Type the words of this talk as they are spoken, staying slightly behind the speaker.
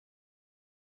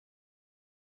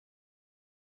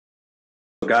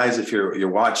Guys, if you're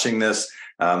watching this,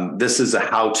 this is a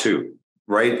how-to.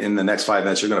 Right in the next 5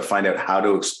 minutes, you're going to find out how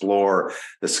to explore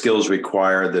the skills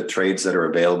required, the trades that are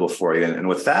available for you. And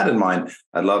with that in mind,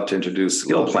 I'd love to introduce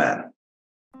SkillPlan.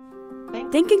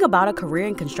 Thinking about a career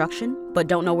in construction, but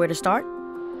don't know where to start?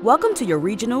 Welcome to your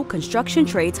regional Construction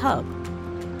Trades Hub,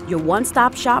 your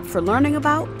one-stop shop for learning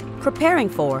about, preparing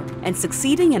for, and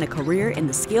succeeding in a career in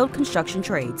the skilled construction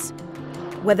trades.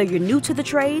 Whether you're new to the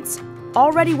trades,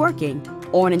 already working,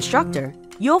 or an instructor,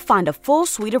 you'll find a full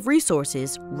suite of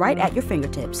resources right at your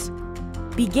fingertips.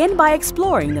 Begin by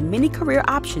exploring the many career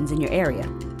options in your area.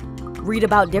 Read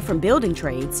about different building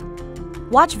trades,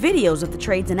 watch videos of the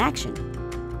trades in action,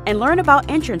 and learn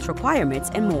about entrance requirements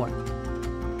and more.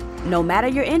 No matter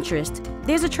your interest,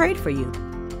 there's a trade for you.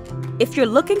 If you're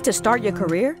looking to start your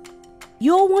career,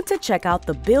 you'll want to check out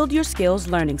the Build Your Skills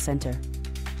Learning Center.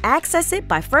 Access it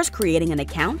by first creating an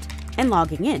account and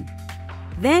logging in.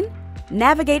 Then,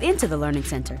 navigate into the Learning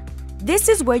Center. This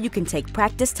is where you can take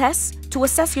practice tests to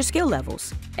assess your skill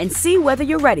levels and see whether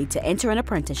you're ready to enter an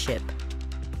apprenticeship.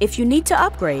 If you need to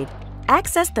upgrade,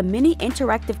 access the many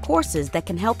interactive courses that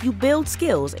can help you build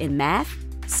skills in math,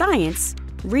 science,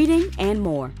 reading, and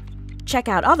more. Check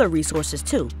out other resources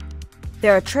too.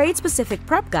 There are trade-specific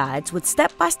prep guides with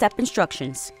step-by-step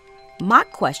instructions,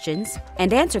 mock questions,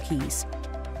 and answer keys,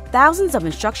 thousands of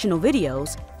instructional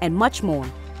videos, and much more.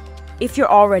 If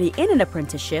you're already in an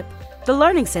apprenticeship, the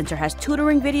Learning Center has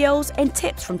tutoring videos and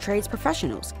tips from trades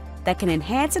professionals that can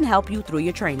enhance and help you through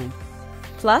your training.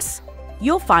 Plus,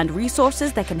 you'll find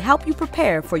resources that can help you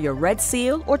prepare for your Red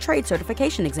Seal or trade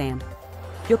certification exam.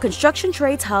 Your Construction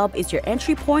Trades Hub is your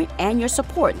entry point and your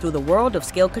support through the world of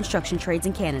skilled construction trades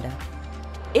in Canada.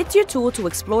 It's your tool to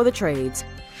explore the trades,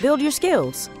 build your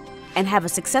skills, and have a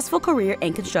successful career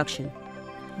in construction.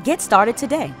 Get started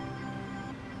today.